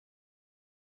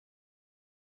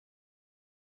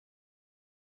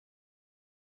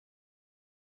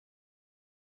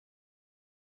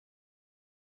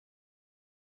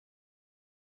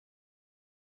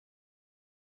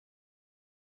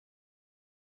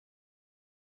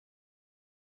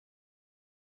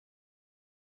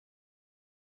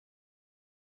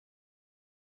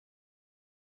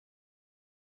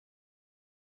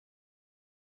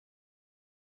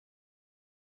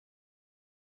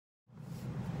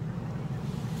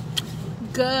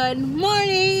Good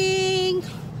morning.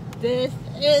 This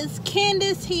is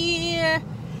Candace here.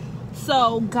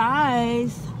 So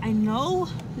guys, I know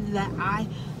that I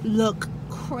look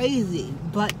crazy,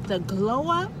 but the glow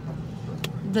up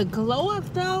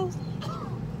though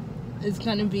is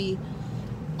gonna be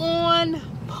on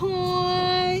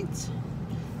point.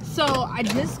 So I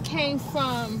just came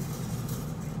from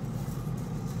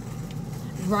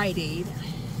Rite Aid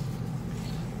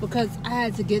because I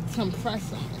had to get some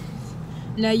press-ons.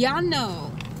 Now y'all know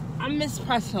I miss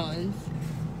press-ons.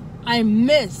 I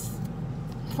miss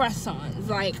press-ons.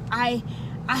 Like I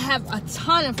have a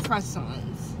ton of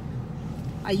press-ons.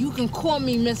 You can call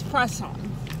me Miss Press-On.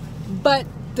 But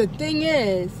the thing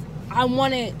is, I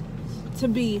want it to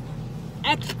be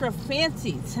extra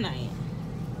fancy tonight.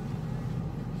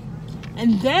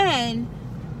 And then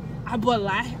I bought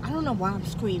I don't know why I'm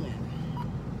screaming.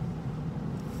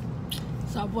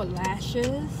 So I bought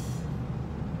lashes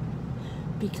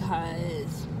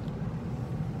because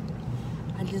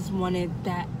I just wanted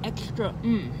that extra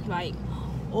like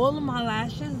all of my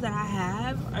lashes that I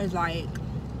have are like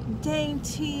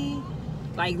dainty,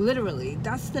 like literally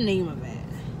that's the name of it.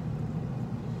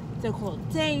 They're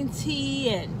called dainty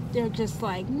and they're just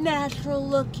like natural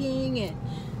looking and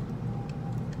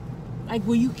like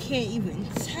where you can't even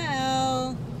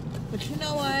tell. But you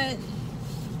know what,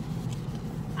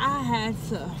 I had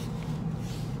to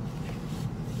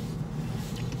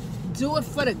do it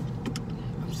for the,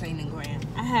 I'm saying in grand.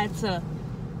 I had to,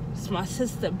 it's my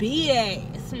sister bday.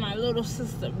 It's my little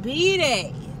sister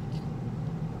bday.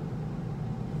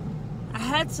 I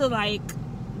had to like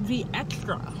be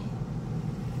extra.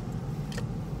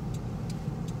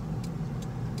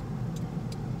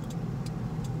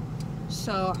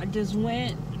 So I just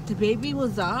went, the baby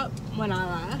was up when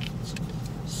I left.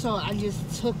 So I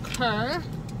just took her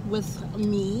with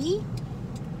me.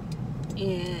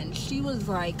 And she was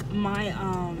like my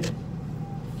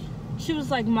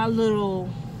little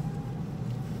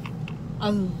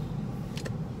I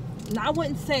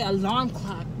wouldn't say alarm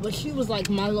clock, but she was like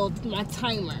my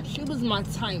timer. She was my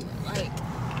timer. Like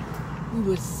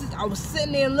I was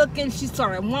sitting there looking, she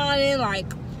started whining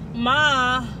like,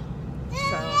 Ma.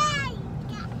 So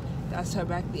that's her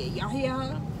back there. Y'all hear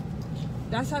her?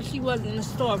 That's how she was in the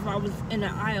store if I was in the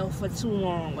aisle for too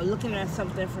long or looking at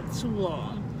something for too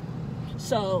long.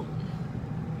 So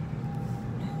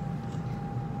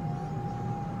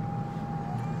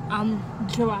I'm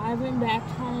driving back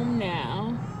home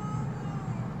now.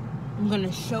 I'm gonna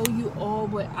show you all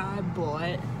what I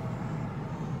bought.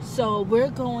 So I'm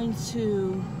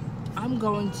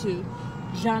going to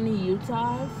Johnny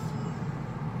Utah's,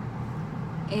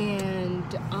 and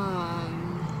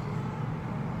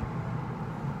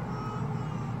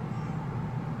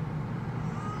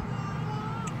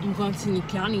I'm going to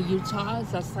Johnny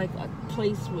Utah's. That's like a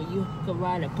place where you can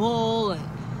ride a bull.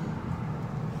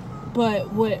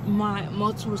 But with my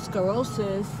multiple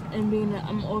sclerosis and being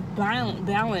I'm off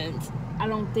balance, I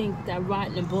don't think that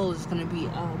riding a bull is going to be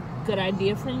a good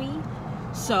idea for me.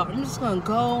 So I'm just going to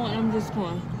go and I'm just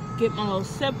going to get my little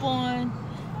sip on.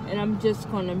 And I'm just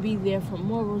going to be there for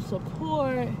moral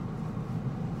support.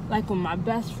 Like when my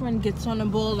best friend gets on the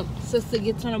bull, and my sister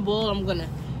gets on the bull, I'm going to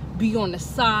be on the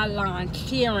sideline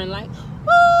cheering like,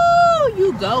 woo,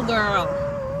 you go girl.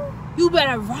 You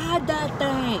better ride that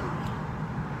thing.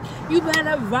 You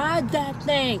better ride that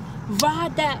thing.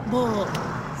 Ride that bull.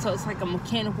 So it's like a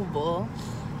mechanical bull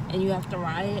and you have to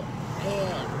ride it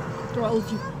and it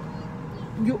throws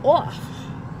you off.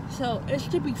 So it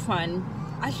should be fun.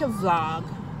 I should vlog.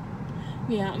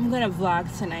 Yeah, I'm gonna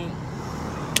vlog tonight.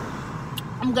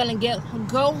 I'm gonna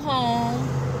go home.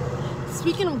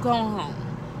 Speaking of going home,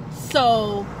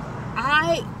 so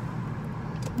I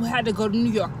had to go to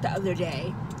New York the other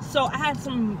day. So I had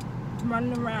some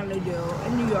running around to do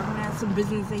in New York and I had some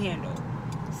business to handle.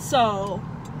 So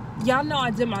y'all know I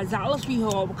did my Dollar Tree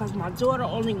haul because my daughter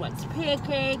only wants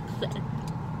pancakes.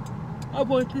 I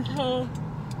bought this whole,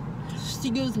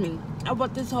 I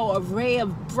bought this whole array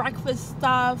of breakfast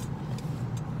stuff.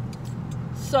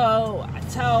 So I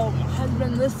tell my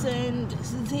husband, listen,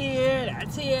 this is here,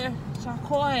 that's here. So I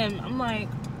call him, I'm like,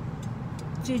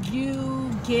 did you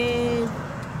give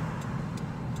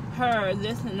her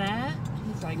this and that?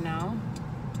 He's like, no.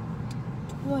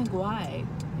 I'm like, why?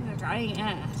 He's like, I ain't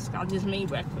asked. I just made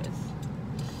breakfast.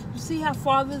 You see how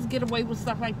fathers get away with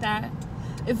stuff like that?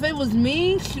 If it was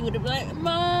me, she would have been like,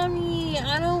 Mommy,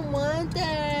 I don't want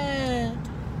that.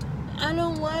 I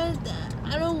don't want that.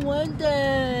 I don't want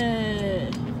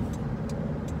that.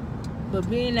 But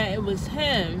being that it was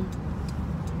him,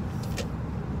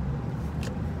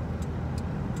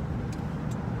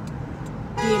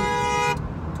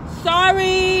 sorry.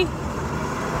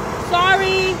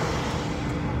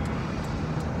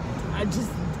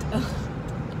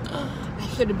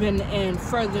 should have been in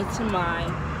further to my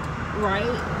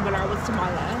right, but I was to my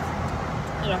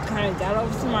left. And I kind of got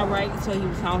over to my right, so he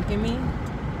was honking me.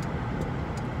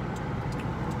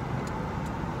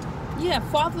 Yeah,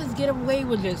 fathers get away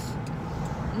with just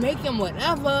making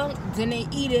whatever, then they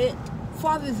eat it.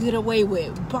 Fathers get away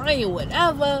with buying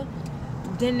whatever,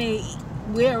 then they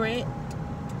wear it.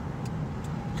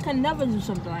 I can never do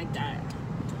something like that.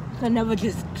 I can never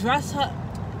just dress her,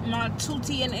 my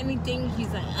tutti in anything. He's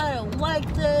like, I don't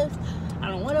like this. I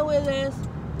don't want to wear this.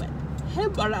 But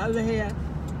him on the other hand,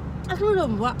 I don't know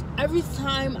what. Every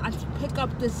time I pick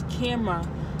up this camera,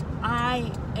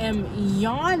 I am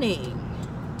yawning.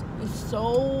 It's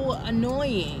so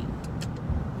annoying.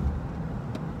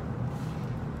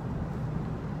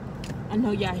 I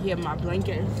know y'all hear my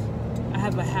blankets. I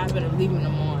have a habit of leaving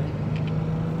them on.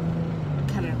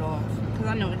 I cut it off because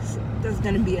I know that's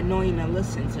gonna be annoying to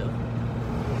listen to.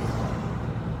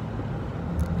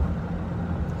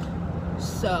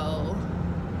 So,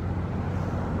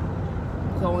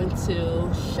 I'm going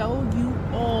to show you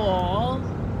all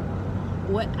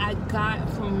what I got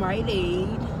from Rite Aid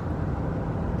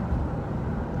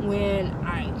when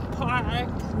I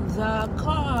parked the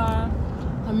car.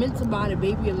 I meant to buy the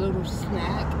baby a little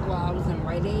snack while I was in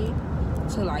Rite Aid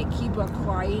to like keep her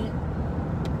quiet,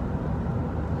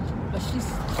 but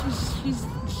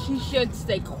she should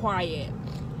stay quiet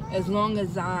as long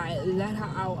as I let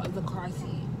her out of the car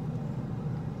seat.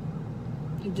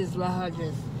 You just let her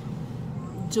just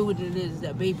do what it is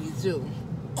that babies do.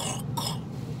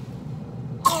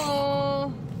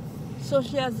 Oh, so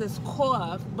she has this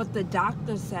cough, but the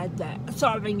doctor said that. So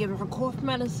I've been giving her cough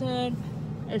medicine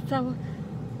and stuff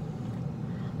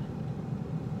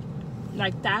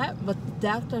like that, but the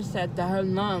doctor said that her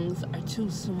lungs are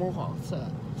too small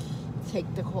to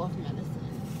take the cough medicine.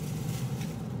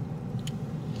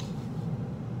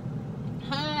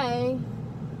 Hi.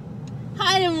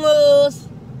 Hi, Moose.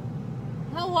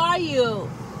 How are you?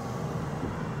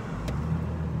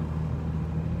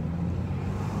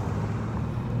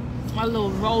 My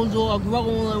little road dog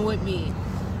rolling with me.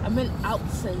 I've been out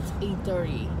since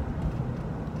 8:30.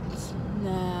 It's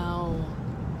now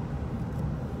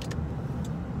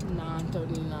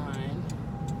 9:39.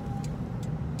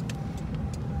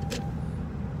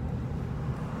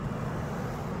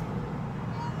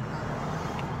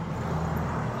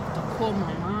 I called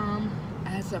my mom,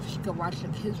 asked if she could watch the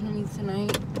kids with me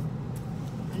tonight.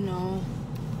 I know,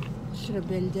 should have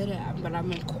been did it, but I've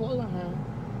been calling her,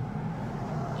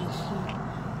 and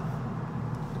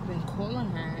I've been calling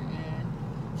her, and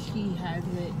she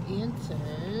hasn't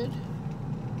answered.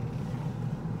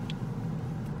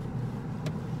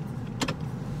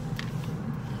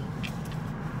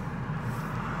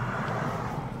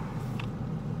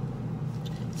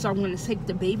 So I'm gonna take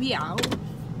the baby out.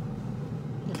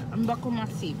 Unbuckle my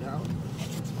seatbelt.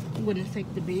 I'm gonna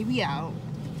take the baby out.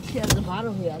 She has a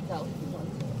bottle here. I thought she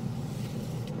wants it.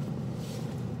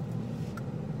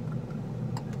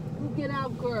 You get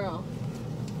out, girl.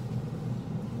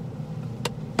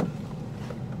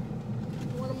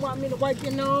 You want me to wipe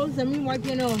your nose? Let me wipe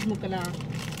your nose, Mukana.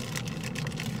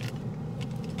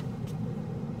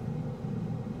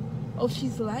 Oh,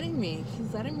 she's letting me.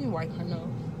 She's letting me wipe her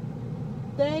nose.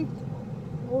 Thanks.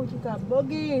 Oh, you got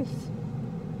boogies.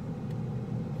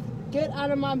 Get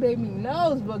out of my baby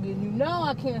nose, Boogie. You know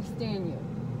I can't stand you.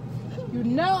 You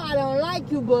know I don't like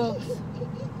you, Books.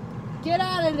 Get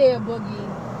out of there, Boogie.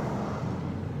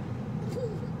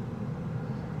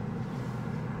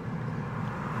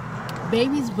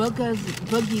 Babies'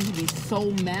 boogies be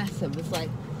so massive. It's like,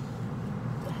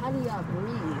 how do y'all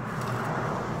breathe?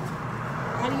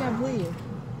 How do y'all breathe?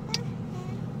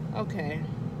 Okay.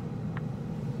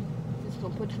 Just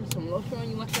gonna put you some lotion on.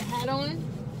 You want your hat on?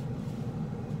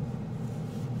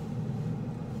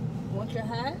 Want your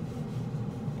hat?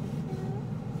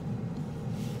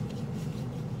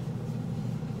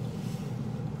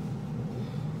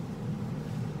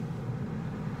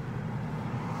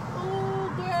 Oh,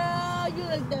 girl, you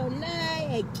look so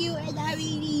nice and cute and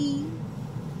everything.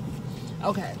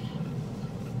 Okay.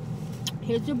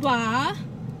 Here's your bra.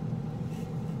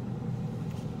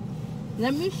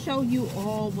 Let me show you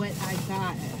all what I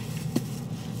got.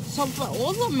 So for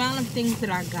all the amount of things that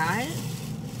I got,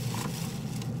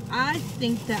 I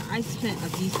think that I spent a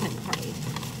decent price.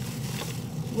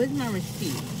 Where's my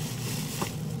receipt?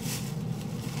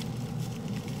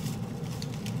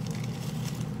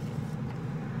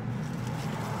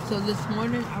 So this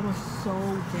morning I was so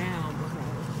down because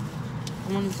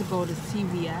I wanted to go to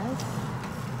CVS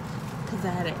because I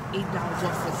had an $8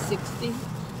 off for $60.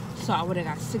 So I would have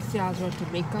got $60 worth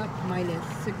of makeup minus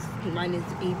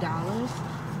 $8.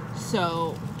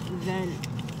 So then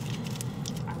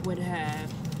would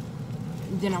have,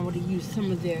 then I would have used some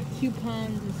of their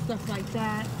coupons and stuff like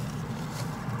that.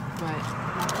 But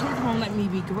my kids won't let me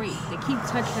be great. They keep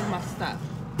touching my stuff.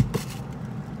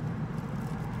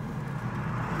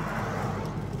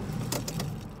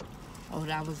 Oh,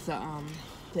 that was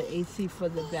the AC for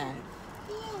the bed.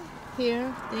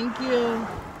 Here, thank you.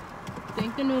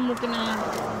 Thank you, Numukana.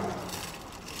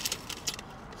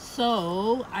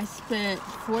 So I spent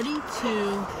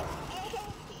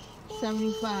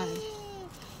 $42.75.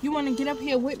 You want to get up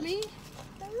here with me?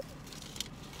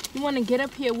 You want to get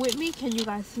up here with me? Can you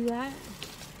guys see that?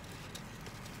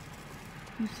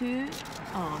 You see it?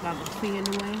 Oh, I got my feet in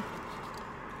the way.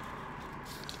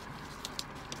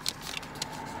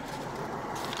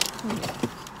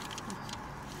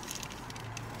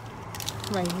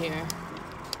 Right here.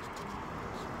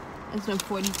 It's been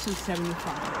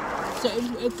 $42.75. So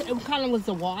it kind of was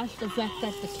a wash, the fact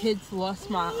that the kids lost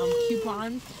my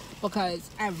coupons, because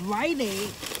at Rite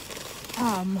Aid,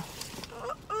 I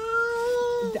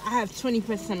have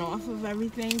 20% off of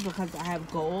everything because I have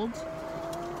gold.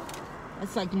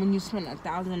 It's like when you spend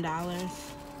 $1,000.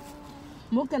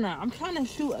 Mukana, I'm trying to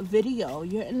shoot a video.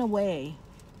 You're in the way.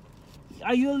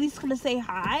 Are you at least gonna say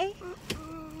hi?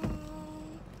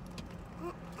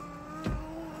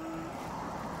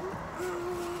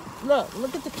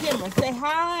 Look at the camera. Say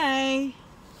hi.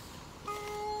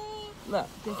 Look,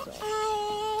 this way.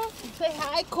 Say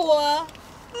hi, Cora.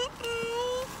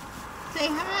 Say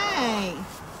hi.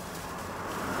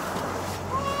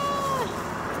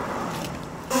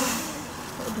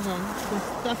 Hold on. The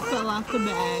stuff fell out the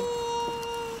bag.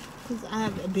 Because I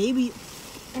have a baby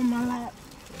on my lap.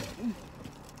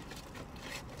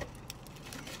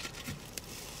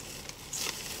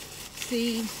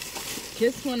 See,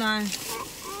 just when I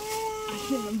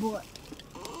should have bought,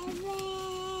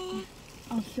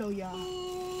 I'll show y'all.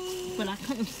 But I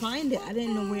couldn't find it. I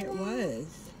didn't know where it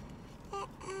was.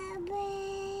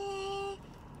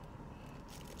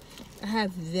 I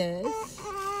have this.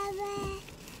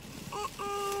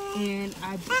 And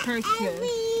I purchased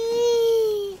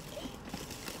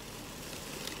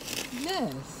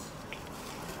this.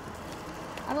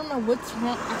 I don't know what's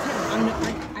wrong.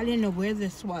 I didn't know where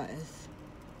this was.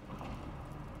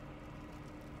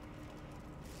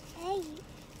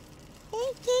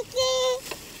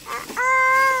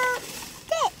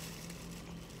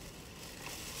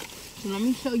 So let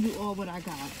me show you all what I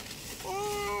got.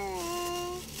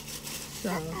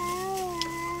 So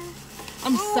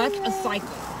I'm such a psycho.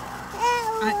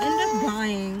 I end up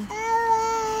buying.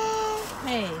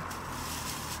 Hey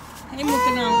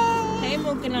Mukana. Hey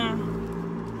Mukana.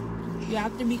 You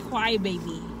have to be quiet,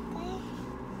 baby.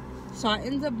 So I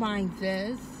end up buying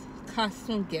this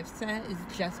custom gift set.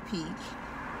 It's Just Peach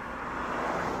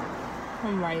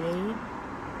from Rite Aid.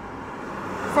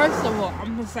 First of all,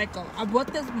 I'm a psycho. I bought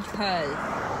this because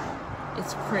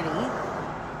it's pretty.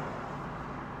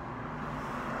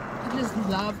 I just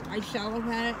love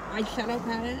eyeshadow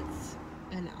palettes,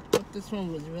 and I thought this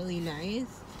one was really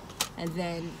nice. And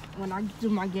then when I do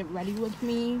my get ready with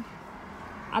me,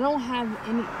 I don't have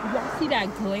any. Y'all see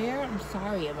that glare? I'm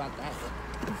sorry about that.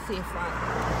 Let's see if I.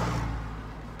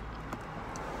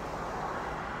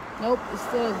 Nope, it's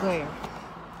still a glare.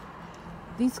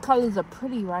 These colors are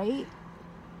pretty, right?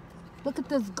 Look at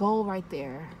this gold right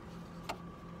there.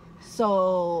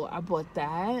 So I bought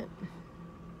that.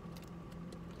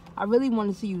 I really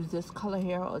wanted to use this color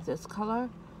here or this color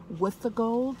with the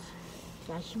gold.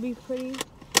 That should be pretty.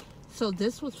 So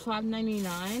this was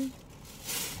 $5.99.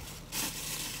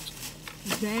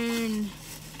 Then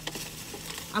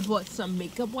I bought some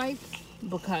makeup wipes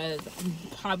because I'm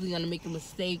probably gonna make a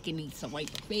mistake and need some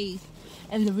wipe face.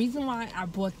 And the reason why I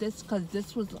bought this, because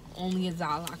this was only $1.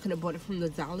 I could have bought it from the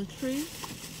Dollar Tree.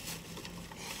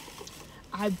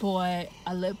 I bought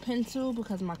a lip pencil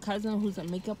because my cousin, who's a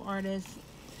makeup artist,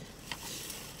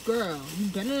 girl, you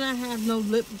better not have no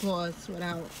lip gloss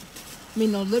without,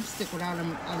 no lipstick without a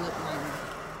lip liner.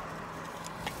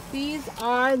 These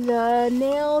are the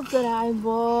nails that I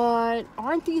bought.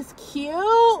 Aren't these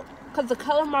cute? Because the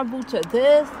color of my boots are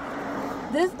this.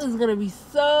 This is going to be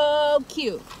so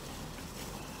cute.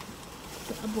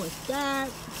 So I bought that.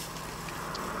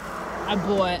 I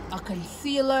bought a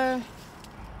concealer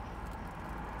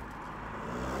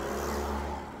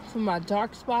for my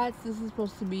dark spots. This is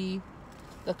supposed to be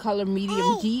the color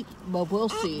medium deep, but we'll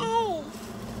see.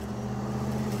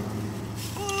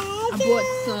 I bought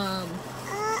some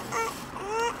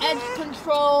edge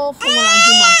control for when I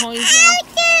do my ponytail.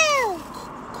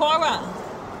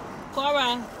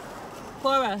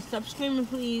 Cora, stop screaming,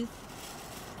 please.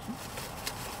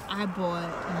 I I bought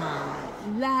my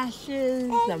lashes,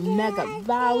 the Mega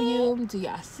Volume. Do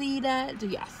y'all see that? Do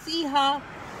y'all see her?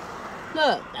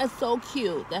 Look, that's so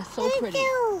cute. That's so pretty.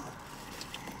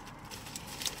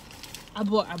 I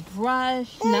bought a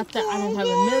brush. Not that I don't have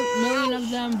a million of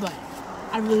them, but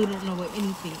I really don't know where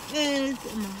anything is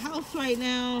in my house right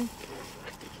now.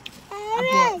 I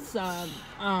bought some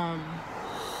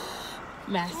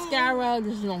mascara.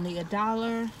 This is only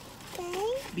 $1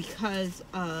 because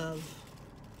of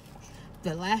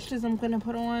the lashes I'm gonna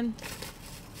put on.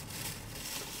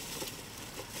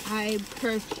 I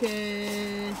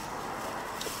purchased,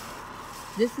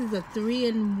 this is a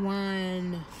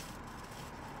 3-in-1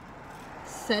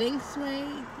 setting spray.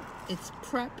 It's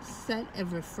prep, set,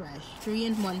 and refresh.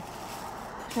 3-in-1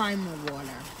 primer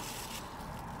water.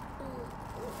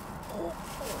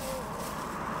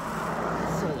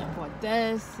 So I bought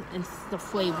this. It's the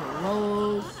flavor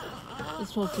Rose. It's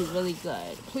supposed to be really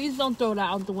good. Please don't throw that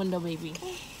out the window, baby.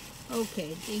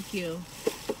 Okay, thank you.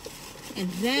 And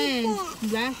then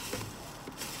last,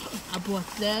 I bought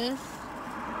this.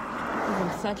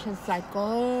 I'm such a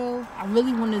psycho. I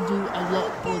really want to do a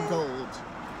look with gold.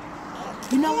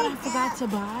 You know what I forgot to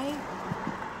buy?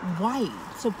 White.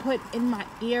 So put in my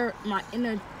ear, my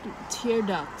inner tear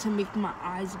duct to make my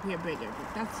eyes appear bigger.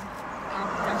 But that's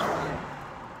right.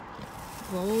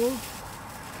 Gold.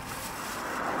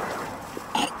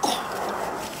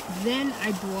 Then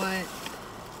I bought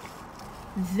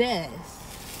this.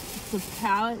 It's a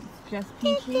palette, just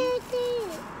peachy.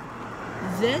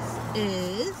 This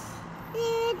is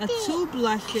 2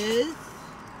 blushes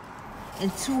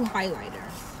and 2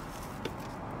 highlighters.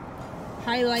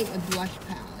 Highlight and blush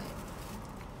palette.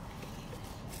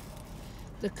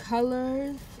 The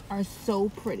colors are so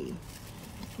pretty.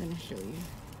 Let me show you.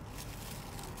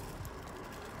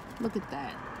 Look at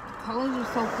that. The colors are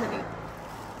so pretty.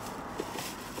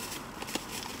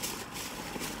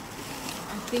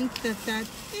 I think that's it,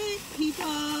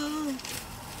 people.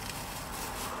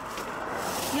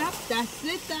 Yep, that's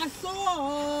it. That's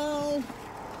all.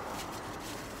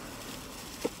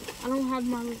 I don't have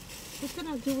my... What can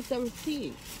I do with the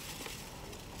receipt?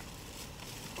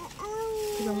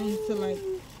 Because I need to, like,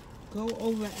 go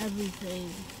over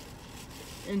everything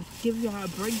and give y'all a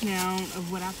breakdown of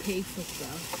what I paid for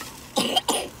stuff.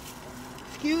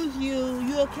 Excuse you.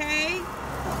 You okay?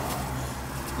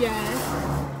 Yes.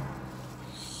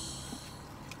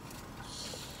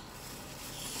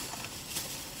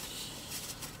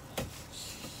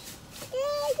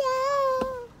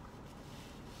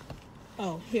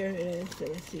 Oh, here it is. So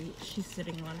let's see. She's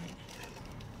sitting on it.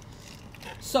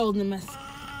 So the mess.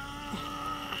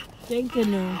 Thank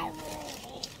goodness.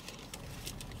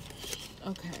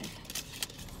 Okay.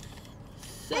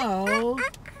 So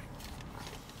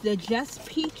the Just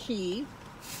Peachy.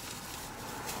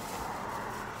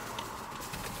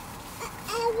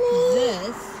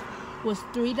 This was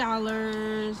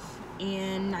 $3.19.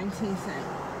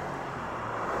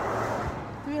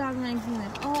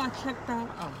 $3.19. Oh, I checked out.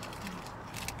 Oh.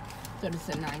 So it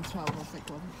said $9.12. I was like,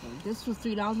 what? This was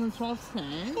 $3.12.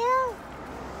 Yeah.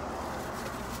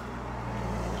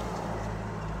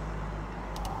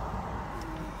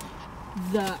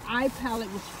 The eye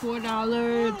palette was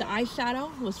 $4. The eyeshadow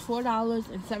was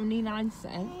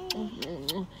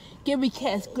 $4.79. Give me a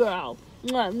kiss, girl.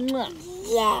 Mwah, mwah.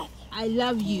 Yeah. I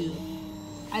love you.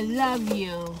 I love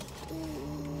you.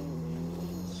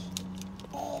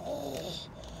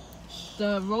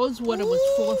 The rose water was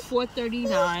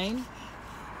 $4.39.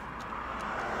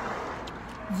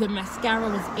 The mascara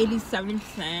was 87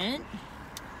 cents.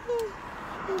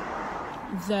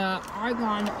 The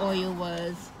argan oil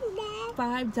was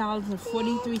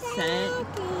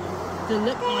 $5.43. The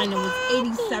lip liner was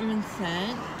 87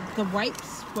 cents. The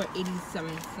wipes were 87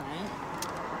 cents.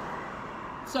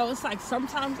 So it's like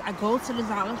sometimes I go to the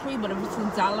Dollar Tree, but if it's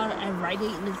a dollar and Rite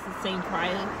Aid and it's the same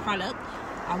product,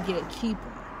 I'll get it cheaper.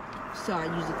 So I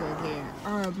usually go there.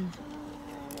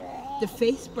 The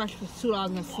face brush was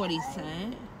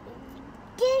 $2.40.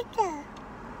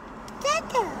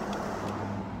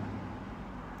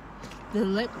 The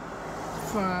lip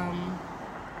from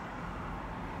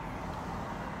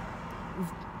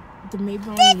the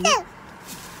Maybelline lip.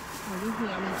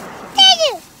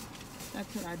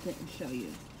 That's what I didn't show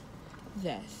you.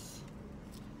 This.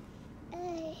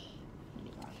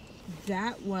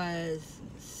 That was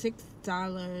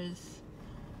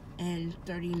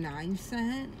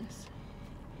 $6.39.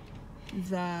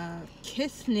 The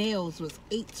Kiss Nails was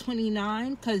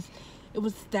 $8.29 because it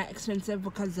was that expensive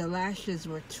because the lashes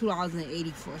were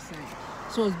 $2.84.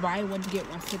 So it was buy one to get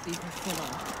one 50%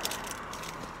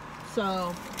 off.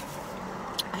 So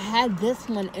I had this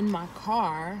one in my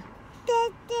car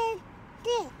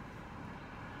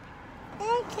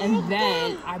And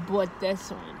then I bought this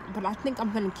one. But I think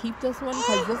I'm going to keep this one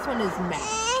because this one is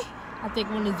matte. I think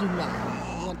I'm going to do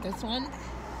matte. You want this one?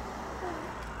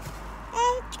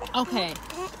 Okay.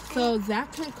 So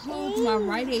that concludes my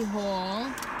Rite Aid haul.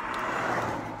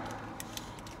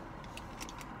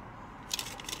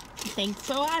 Thanks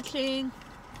for watching.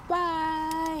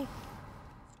 Bye.